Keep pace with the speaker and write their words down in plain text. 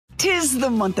'Tis the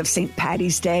month of St.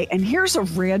 Paddy's Day, and here's a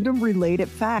random related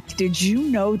fact. Did you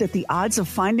know that the odds of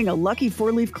finding a lucky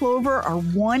four-leaf clover are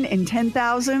 1 in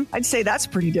 10,000? I'd say that's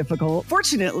pretty difficult.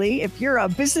 Fortunately, if you're a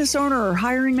business owner or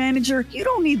hiring manager, you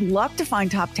don't need luck to find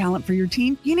top talent for your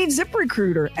team. You need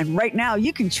ZipRecruiter, and right now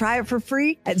you can try it for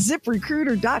free at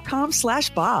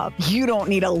ZipRecruiter.com/Bob. You don't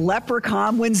need a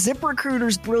leprechaun when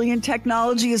ZipRecruiter's brilliant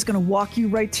technology is going to walk you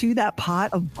right to that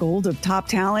pot of gold of top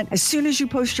talent. As soon as you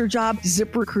post your job,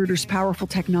 ZipRecruiter's powerful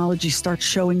technology starts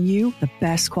showing you the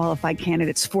best qualified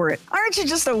candidates for it. Aren't you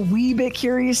just a wee bit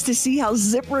curious to see how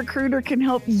ZipRecruiter can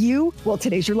help you? Well,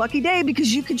 today's your lucky day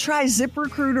because you can try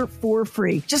ZipRecruiter for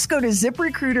free. Just go to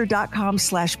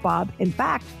ZipRecruiter.com/Bob. In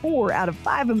fact, 4 out of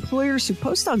 5 employers who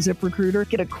post on ZipRecruiter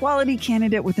get a quality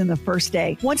candidate within the first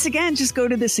day. Once again, just go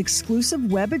to this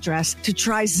exclusive web address to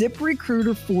try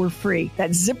ZipRecruiter for free.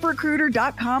 That's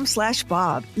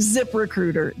ZipRecruiter.com/Bob.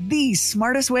 ZipRecruiter, the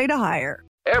smartest way to hire.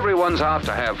 Everyone's out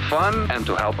to have fun and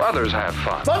to help others have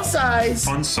fun. FunSize.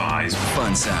 FunSize.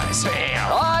 FunSize.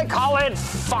 I call it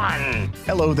fun.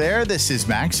 Hello there, this is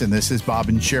Max, and this is Bob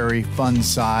and Sherry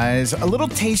FunSize. A little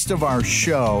taste of our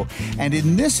show. And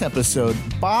in this episode,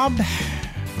 Bob,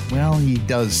 well, he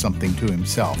does something to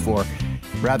himself, or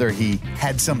rather, he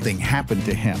had something happen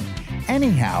to him.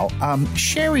 Anyhow,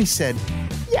 Sherry said,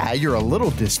 yeah, you're a little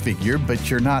disfigured,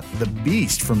 but you're not the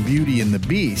Beast from Beauty and the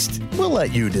Beast. We'll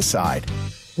let you decide.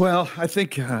 Well, I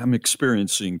think I'm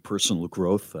experiencing personal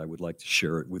growth. I would like to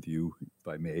share it with you, if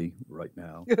I may, right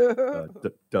now.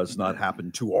 That does not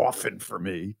happen too often for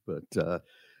me, but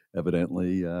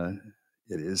evidently it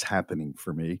is happening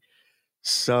for me.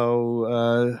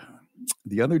 So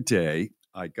the other day,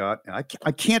 I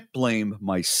can't blame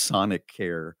my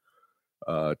Sonicare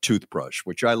toothbrush,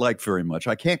 which I like very much.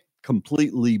 I can't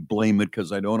completely blame it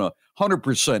because I don't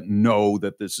 100% know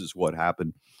that this is what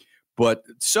happened. But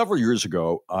several years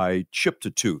ago, I chipped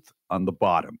a tooth on the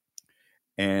bottom,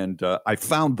 and I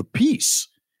found the piece.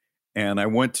 And I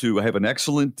have an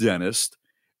excellent dentist,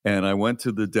 and I went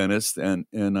to the dentist,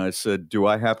 and I said, do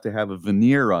I have to have a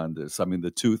veneer on this? I mean,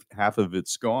 the tooth, half of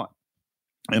it's gone.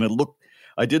 And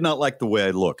I did not like the way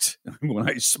I looked. When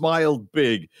I smiled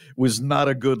big, was not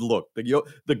a good look.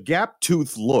 The gap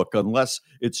tooth look, unless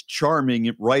it's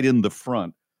charming right in the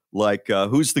front, like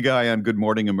who's the guy on Good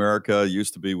Morning America?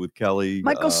 Used to be with Kelly.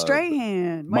 Michael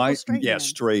Strahan. Yeah,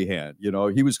 Strahan. You know,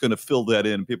 he was going to fill that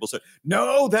in. People said,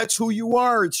 no, that's who you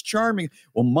are. It's charming.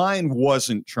 Well, mine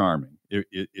wasn't charming.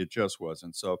 It just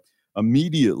wasn't. So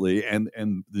immediately,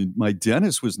 my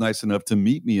dentist was nice enough to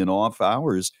meet me in off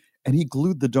hours, and he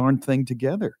glued the darn thing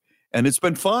together, and it's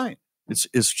been fine.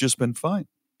 It's just been fine.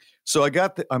 So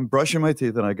I'm brushing my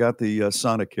teeth, and I got the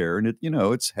Sonicare, and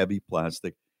it's heavy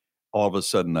plastic. All of a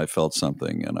sudden, I felt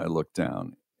something, and I looked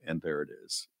down, and there it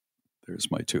is.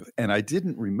 There's my tooth, and I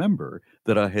didn't remember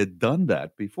that I had done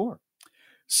that before.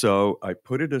 So I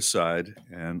put it aside,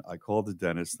 and I called the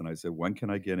dentist, and I said, "When can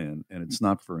I get in?" And it's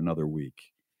not for another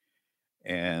week.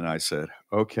 And I said,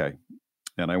 "Okay."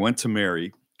 And I went to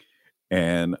Mary.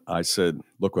 And I said,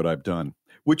 look what I've done,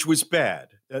 which was bad.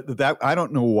 I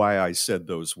don't know why I said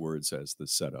those words as the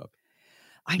setup.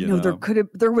 I know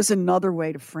there was another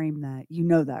way to frame that. You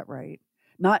know that, right?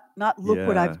 Not look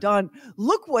what I've done.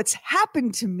 Look what's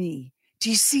happened to me. Do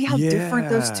you see how different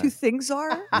those two things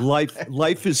are?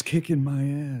 Life is kicking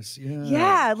my ass. Yeah.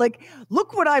 Yeah. Like,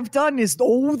 look what I've done is,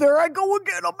 there I go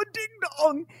again. I'm a ding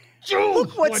dong.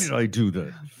 Why did I do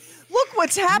that? Look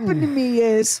what's happened to me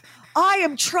is I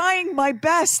am trying my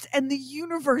best and the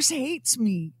universe hates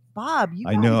me. Bob,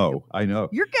 I know.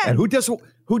 You're getting. And who doesn't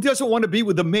want to be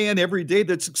with a man every day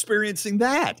that's experiencing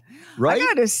that, right? I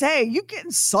gotta say, you're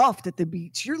getting soft at the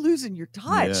beach. You're losing your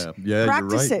touch. Yeah,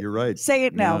 Practice it. You're right. Say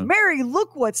it now. Mary,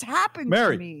 look what's happened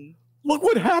to me. Look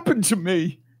what happened to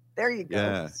me. There you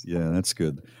go. Yeah, that's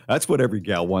good. That's what every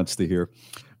gal wants to hear.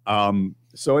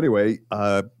 So anyway,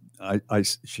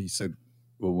 she said,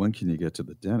 well, when can you get to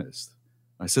the dentist?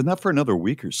 I said, not for another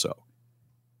week or so.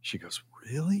 She goes,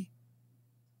 really?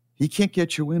 He can't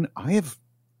get you in? I have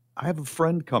a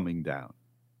friend coming down.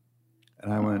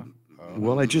 And I went,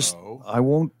 I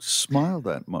won't smile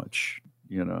that much,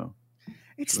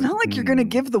 It's not like you're going to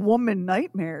give the woman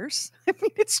nightmares. I mean,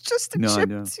 it's just a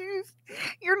chipped tooth.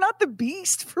 You're not the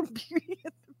Beast from Beauty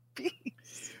and the Beast.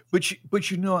 But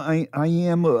I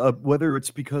am, whether it's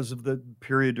because of the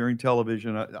period during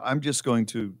television, I'm just going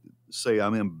to say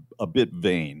I'm a bit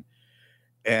vain.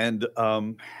 And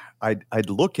I'd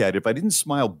look at it. If I didn't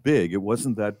smile big, it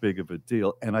wasn't that big of a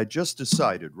deal. And I just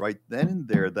decided right then and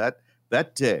there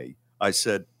that day, I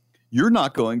said, you're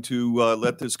not going to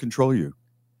let this control you.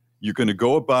 You're going to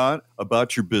go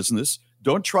about your business.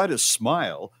 Don't try to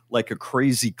smile like a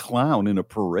crazy clown in a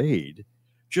parade.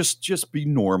 Just be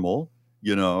normal,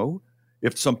 you know.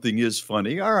 If something is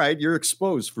funny, all right, you're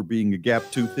exposed for being a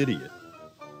gap-toothed idiot,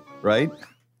 right?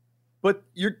 But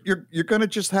you're going to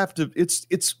just have to.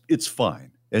 It's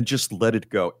fine, and just let it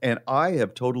go. And I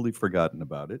have totally forgotten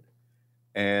about it.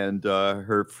 And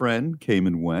her friend came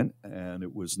and went, and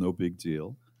it was no big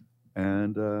deal.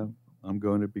 And I'm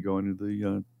going to be going to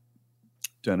the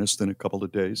dentist in a couple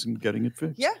of days and getting it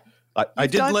fixed. Yeah. I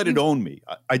didn't let it own me.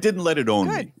 I didn't let it own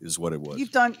me is what it was.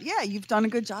 You've done a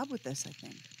good job with this, I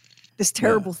think. This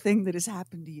terrible thing that has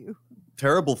happened to you.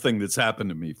 Terrible thing that's happened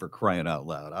to me, for crying out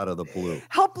loud, out of the blue.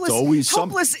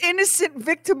 Helpless, innocent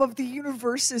victim of the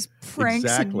universe's pranks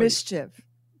and mischief.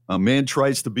 A man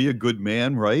tries to be a good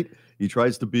man, right? He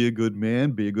tries to be a good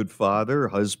man, be a good father,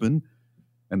 husband,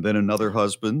 and then another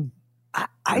husband.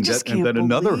 And then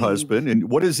another husband. And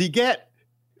what does he get?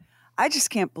 I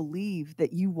just can't believe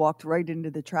that you walked right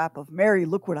into the trap of, Mary,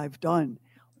 look what I've done.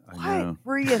 What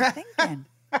were you thinking?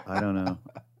 I don't know.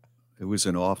 It was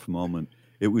an off moment.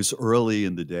 It was early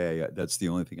in the day. That's the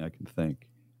only thing I can think.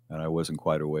 And I wasn't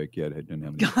quite awake yet. I didn't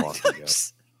have any coffee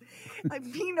yet. I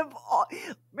mean,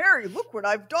 Mary, look what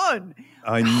I've done.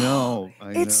 I know.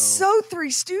 It's so Three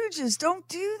Stooges. Don't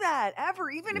do that ever.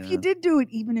 Even if you did do it,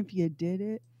 even if you did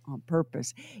it on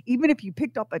purpose, even if you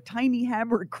picked up a tiny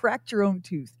hammer and cracked your own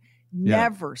tooth,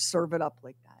 never serve it up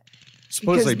like that.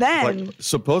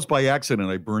 Suppose by accident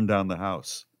I burned down the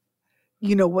house.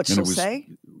 You know what she'll say?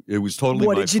 It was totally my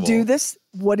fault. What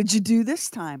did you do this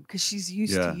time? Because she's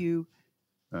used to you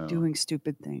doing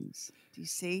stupid things. Do you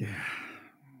see? Yeah.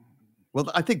 Well,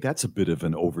 I think that's a bit of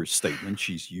an overstatement.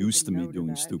 She's used to me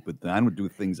doing stupid things. I don't do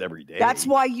things every day. That's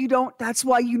why you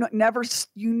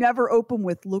never open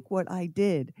with, look what I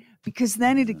did. Because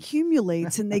then it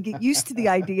accumulates and they get used to the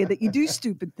idea that you do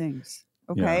stupid things.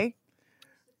 Okay?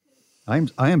 Yeah.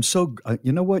 I am so,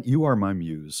 you know what? You are my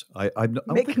muse. I don't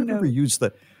think I've ever used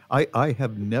that. I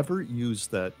have never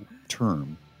used that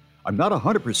term. I'm not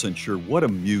 100% sure what a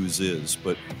muse is,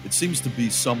 but it seems to be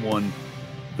someone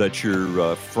that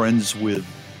you're friends with.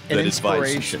 An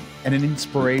inspiration. And an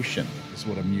inspiration is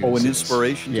what a muse is. Oh, an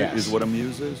inspiration is what a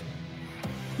muse is?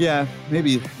 Yeah,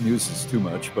 maybe muse is too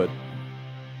much, but...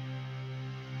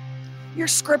 You're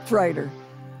script writer.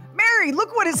 Mary,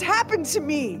 look what has happened to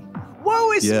me.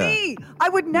 Woe is me. I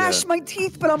would gnash my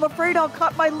teeth, but I'm afraid I'll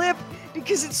cut my lip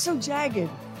because it's so jagged.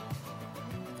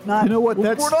 You know what?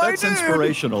 That's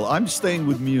inspirational. I'm staying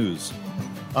with muse.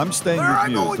 There I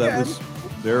go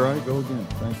again.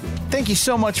 Thank you. Thank you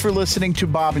so much for listening to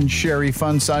Bob and Sherry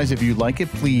FunSize. If you like it,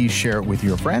 please share it with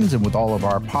your friends and with all of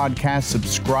our podcasts.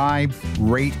 Subscribe,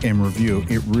 rate, and review.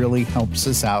 It really helps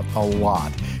us out a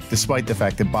lot. Despite the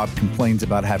fact that Bob complains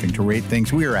about having to rate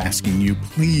things, we are asking you,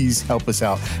 please help us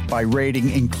out by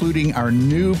rating, including our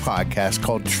new podcast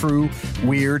called True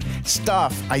Weird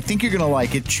Stuff. I think you're going to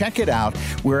like it. Check it out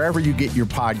wherever you get your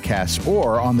podcasts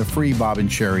or on the free Bob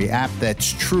and Sherry app.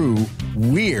 That's True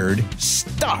Weird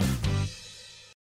Stuff.